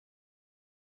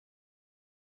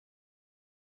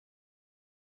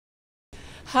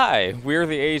Hi, we're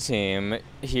the A-Team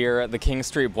here at the King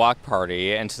Street Block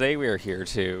Party, and today we are here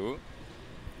to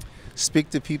speak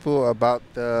to people about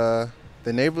the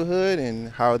neighborhood and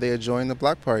how they are enjoying the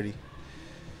block party.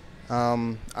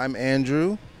 I'm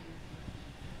Andrew.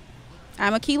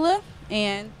 I'm Akila,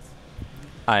 and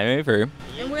I'm Avery.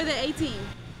 And we're the A-Team.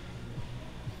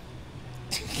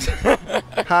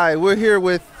 Hi, we're here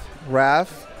with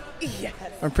Raph. Yes.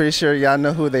 I'm pretty sure y'all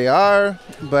know who they are,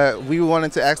 but we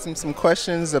wanted to ask them some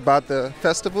questions about the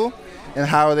festival and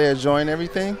how they're enjoying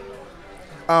everything.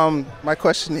 My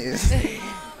question is,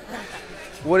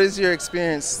 what is your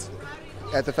experience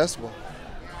at the festival?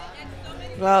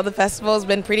 Well, the festival's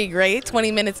been pretty great.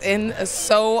 20 minutes in is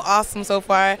so awesome so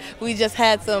far. We just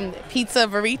had some pizza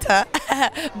burrito,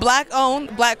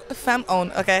 black femme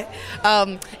owned, okay?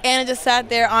 And I just sat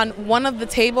there on one of the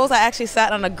tables. I actually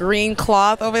sat on a green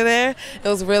cloth over there. It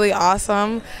was really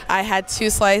awesome. I had 2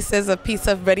 slices of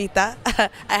pizza burrito. I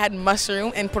had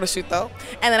mushroom and prosciutto.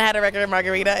 And then I had a regular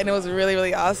margarita, and it was really,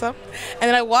 really awesome. And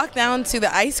then I walked down to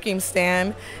the ice cream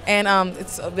stand, and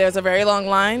there's a very long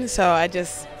line, so I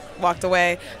just walked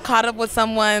away, caught up with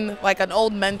someone, like an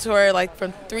old mentor, like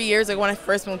from 3 years ago when I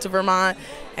first moved to Vermont,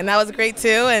 and that was great too.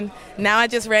 And now I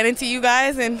just ran into you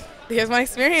guys, and here's my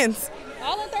experience.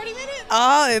 All in 30 minutes?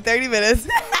 All in 30 minutes.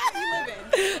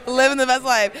 Living the best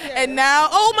life. And now,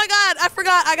 oh my God, I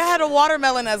forgot I had a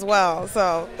watermelon as well.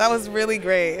 So that was really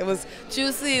great. It was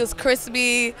juicy, it was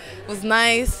crispy, it was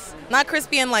nice. Not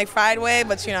crispy in like fried way,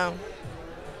 but you know.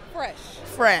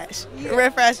 Fresh, yeah.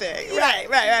 Refreshing. Yeah.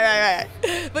 Right.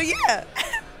 But yeah,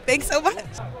 thanks so much.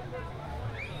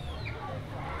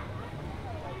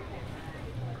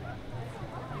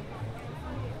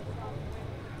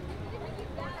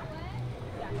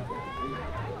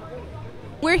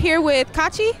 We're here with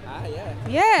Kachi? Yeah.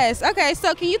 Yes. Okay,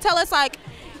 so can you tell us like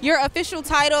your official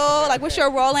title, like what's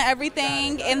your role in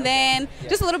everything, and then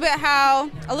just a little bit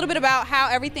about how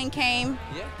everything came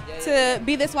to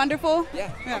be this wonderful?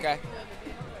 Yeah. Okay.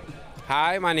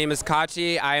 Hi, my name is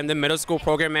Kachi. I am the middle school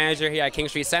program manager here at King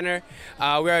Street Center.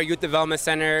 We're a youth development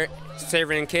center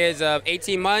serving kids of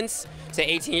 18 months to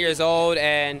 18 years old,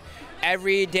 and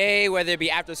every day, whether it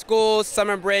be after school,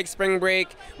 summer break, spring break,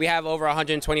 we have over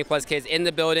 120 plus kids in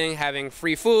the building having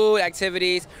free food,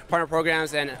 activities, partner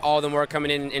programs, and all of them are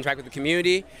coming in and interact with the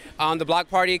community. The block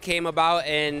party came about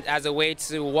and as a way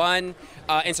to, one,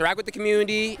 interact with the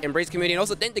community, embrace community, and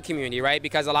also thank the community, right?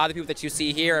 Because a lot of the people that you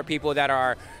see here are people that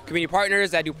are community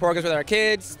partners that do programs with our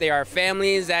kids. They are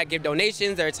families that give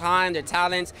donations, their time, their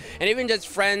talents, and even just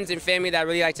friends and family that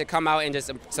really like to come out and just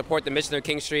support the mission of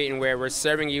King Street and where we're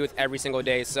serving youth every single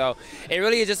day. So it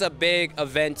really is just a big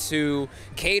event to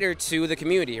cater to the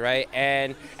community, right?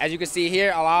 And as you can see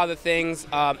here, a lot of the things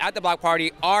at the block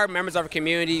party are members of our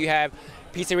community. You have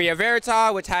Pizzeria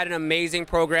Verita, which had an amazing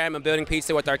program of building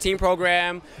pizza with our team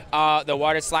program. The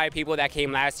water slide people that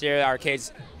came last year, our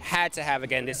kids had to have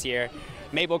again this year.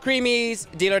 Maple Creamies,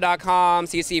 Dealer.com,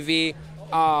 CCV,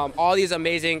 all these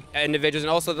amazing individuals, and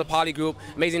also the Poly Group,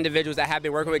 amazing individuals that have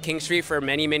been working with King Street for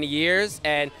many, many years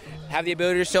and have the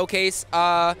ability to showcase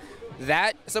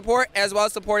that support as well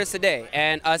as support us today,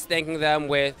 and us thanking them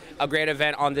with a great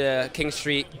event on the King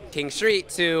Street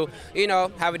to, you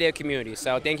know, have a day of community.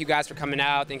 So thank you guys for coming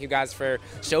out. Thank you guys for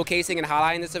showcasing and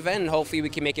highlighting this event, and hopefully we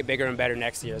can make it bigger and better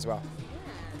next year as well.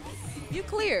 You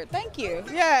cleared. Thank you.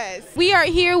 Yes. We are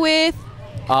here with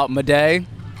Maday.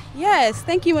 Yes,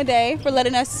 thank you, Maday, for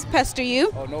letting us pester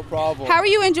you. Oh, no problem. How are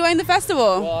you enjoying the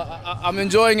festival? Well, I'm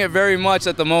enjoying it very much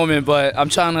at the moment, but I'm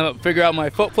trying to figure out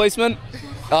my foot placement.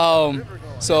 So,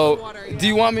 do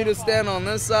you want me to stand on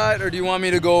this side, or do you want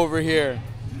me to go over here?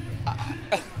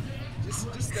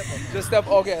 Just step.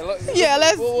 Okay.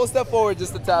 We'll step forward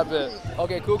just a tad bit.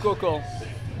 Okay. Cool.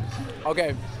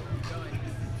 Okay.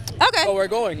 Okay. Oh, we're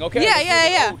going. Okay.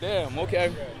 Yeah. Oh, damn.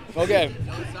 Okay.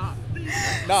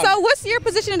 So what's your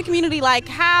position in the community? Like,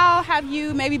 how have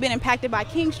you maybe been impacted by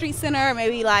King Street Center?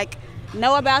 Maybe like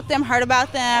know about them, heard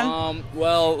about them?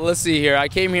 Well, let's see here. I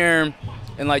came here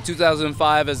in like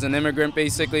 2005 as an immigrant.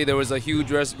 Basically, there was a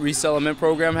huge resettlement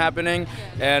program happening,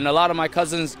 and a lot of my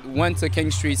cousins went to King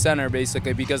Street Center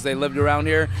basically because they lived around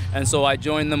here, and so I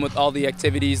joined them with all the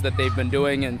activities that they've been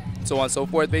doing and so on and so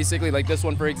forth. Basically, like this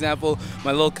one, for example,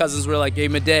 my little cousins were like, "Hey,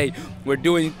 Maday,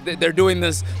 they're doing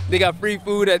this. They got free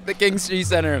food at the King Street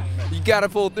Center. You gotta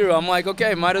pull through." I'm like,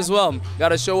 "Okay, might as well.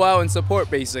 Gotta show out and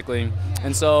support basically."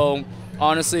 And so,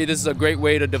 honestly, this is a great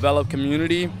way to develop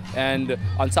community, and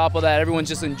on top of that, everyone's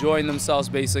just enjoying themselves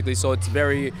basically, so it's a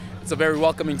very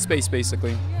welcoming space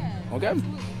basically. Okay. Do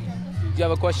you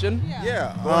have a question?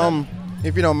 Yeah.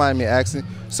 If you don't mind me asking,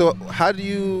 so how do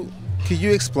you Could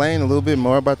you explain a little bit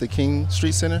more about the King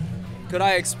Street Center? Could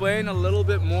I explain a little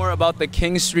bit more about the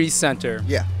King Street Center?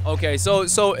 Yeah. Okay, so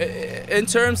in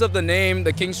terms of the name,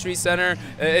 the King Street Center,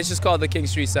 it's just called the King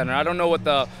Street Center. I don't know what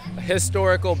the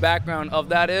historical background of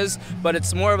that is, but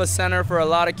it's more of a center for a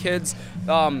lot of kids,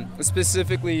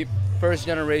 specifically first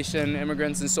generation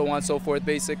immigrants and so on and so forth,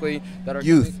 basically. That are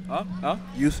Youth.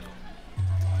 Youth.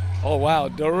 Oh, wow,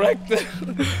 direct.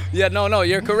 Yeah, no,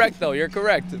 you're correct, though. You're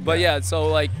correct. But yeah, so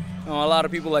like, a lot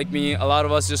of people like me, a lot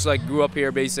of us just like grew up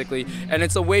here basically, and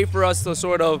it's a way for us to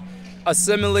sort of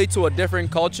assimilate to a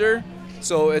different culture.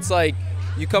 So it's like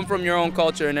you come from your own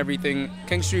culture and everything.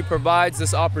 King Street provides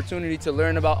this opportunity to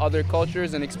learn about other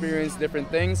cultures and experience different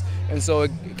things, and so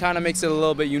it kind of makes it a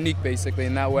little bit unique basically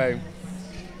in that way.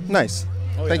 Nice.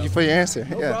 Thank you for your answer.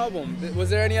 No problem.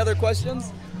 Was there any other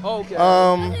questions? Oh, okay. You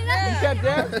can't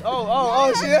dance?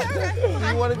 Shit. Do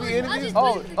you want to be interviewed?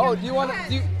 Do you want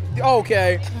to?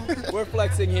 Okay, we're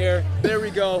flexing here. There we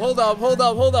go. Hold up. Hold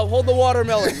the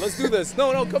watermelon. Let's do this.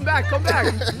 No, come back.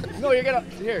 No, you're gonna,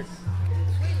 here.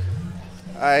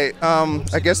 All right,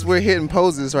 I guess we're hitting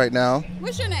poses right now.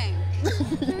 What's your name?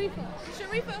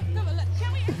 Sharifa. Come on,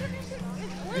 can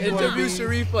we Interview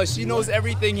Sharifa. She knows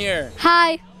everything here.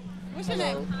 Hi. What's your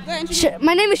name? Go ahead,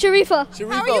 My name is Sharifa.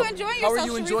 Sharifa, how are you enjoying yourself, How are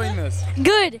you enjoying this?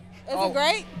 Good. Is it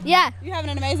great? Yeah. You having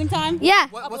an amazing time? Yeah.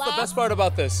 What's the best part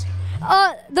about this?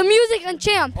 The music and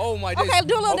champ. Oh my days. Okay,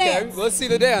 do a little dance. Let's see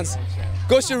the dance.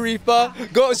 Go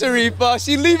Sharifa. Go Sharifa.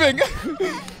 She leaving.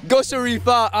 Go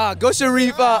Sharifa. Go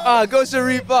Sharifa. Go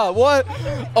Sharifa. What?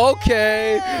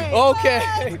 Okay.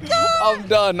 I'm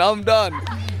done.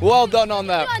 Well done on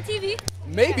that. On TV.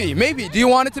 Maybe. Do you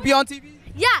want it to be on TV?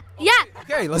 Yeah.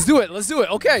 Okay, let's do it.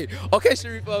 Okay,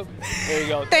 Sharifa. There you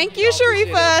go. Thank you,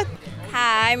 Sharifa.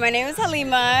 Hi, my name is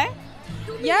Halima.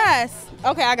 Yes.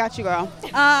 Okay, I got you, girl.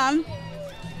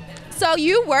 So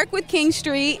you work with King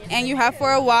Street, and you have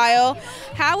for a while.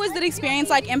 How has that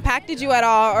experience like impacted you at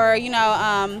all, or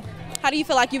how do you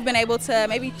feel like you've been able to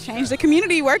maybe change the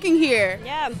community working here?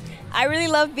 Yeah, I really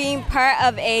love being part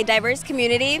of a diverse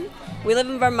community. We live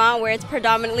in Vermont where it's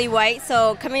predominantly white,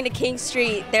 so coming to King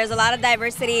Street, there's a lot of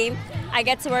diversity. I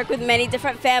get to work with many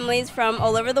different families from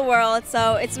all over the world,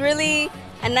 so it's really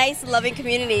a nice, loving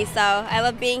community, so I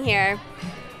love being here.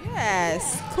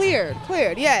 Yes, cleared,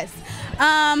 yes.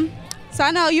 So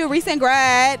I know you're a recent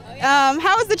grad.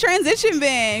 How has the transition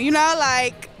been?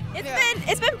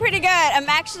 It's been pretty good. I'm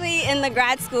actually in the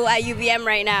grad school at UVM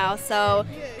right now, so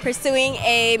pursuing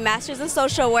a master's in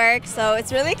social work. So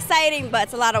it's really exciting, but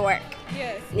it's a lot of work.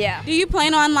 Yes. Yeah. Do you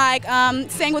plan on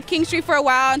staying with King Street for a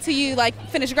while until you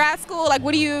finish grad school?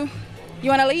 What do you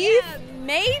want to leave? Yeah,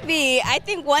 maybe. I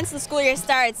think once the school year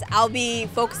starts, I'll be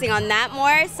focusing on that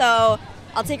more. So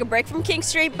I'll take a break from King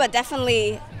Street, but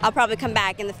definitely I'll probably come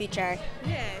back in the future.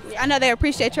 Yes. I know they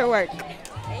appreciate your work.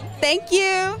 Thank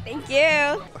you. Thank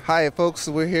you. Hi, folks.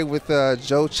 We're here with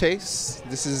Joe Chase.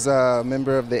 This is a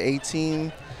member of the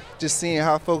A-Team. Just seeing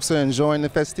how folks are enjoying the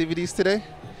festivities today.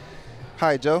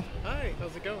 Hi, Joe. Hi.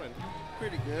 How's it going?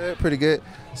 Pretty good.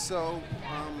 So,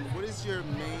 what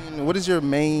is your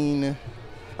main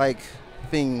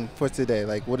thing for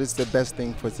today? What is the best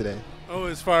thing for today? Oh,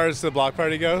 as far as the block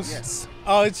party goes? Yes.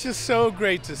 Oh, it's just so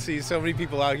great to see so many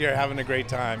people out here having a great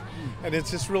time. And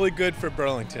it's just really good for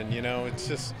Burlington, It's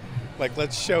just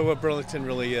let's show what Burlington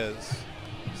really is.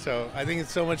 So I think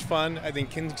it's so much fun. I think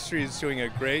King Street is doing a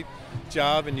great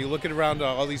job, and you look at around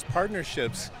all these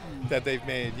partnerships that they've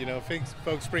made,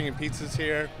 folks bringing pizzas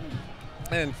here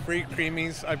and free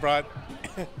creamies. I brought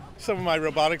some of my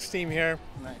robotics team here.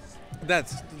 Nice.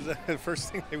 That's the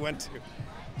first thing they went to.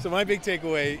 So my big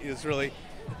takeaway is really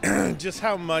just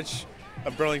how much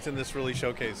of Burlington this really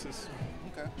showcases.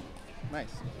 Okay, nice.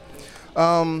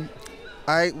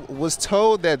 I was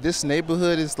told that this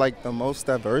neighborhood is the most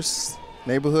diverse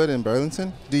neighborhood in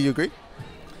Burlington. Do you agree?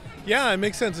 Yeah, it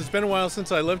makes sense. It's been a while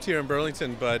since I lived here in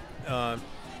Burlington, but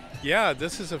yeah,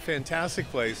 this is a fantastic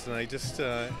place, and I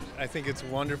think it's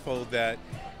wonderful that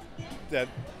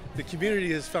the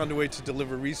community has found a way to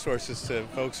deliver resources to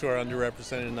folks who are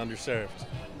underrepresented and underserved.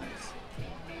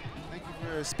 Thank you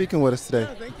for speaking with us today.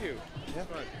 Yeah, thank you.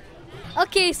 Yeah.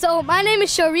 Okay, so my name is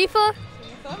Sharifa.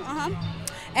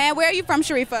 And where are you from,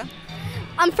 Sharifa?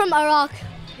 I'm from Iraq.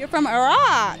 You're from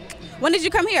Iraq. When did you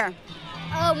come here?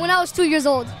 When I was 2 years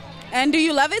old. And do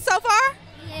you love it so far?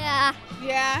 Yeah.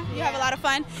 Yeah, you have a lot of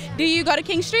fun. Do you go to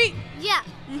King Street? Yeah.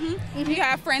 Do you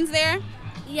have friends there?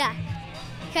 Yeah.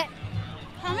 Okay.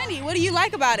 How many? What do you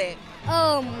like about it?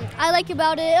 I like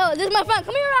about it. Oh, this is my friend.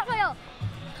 Come here, Raphael.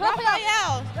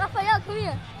 Raphael, come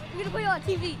here. We're gonna put you on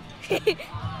TV.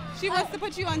 She wants to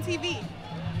put you on TV.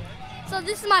 So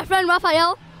this is my friend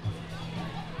Raphael.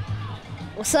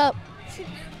 What's up?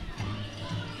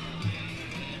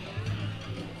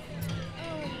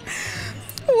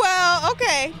 Well,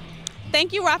 okay.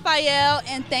 Thank you, Raphael,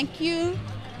 and thank you,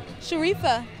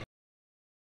 Sharifa.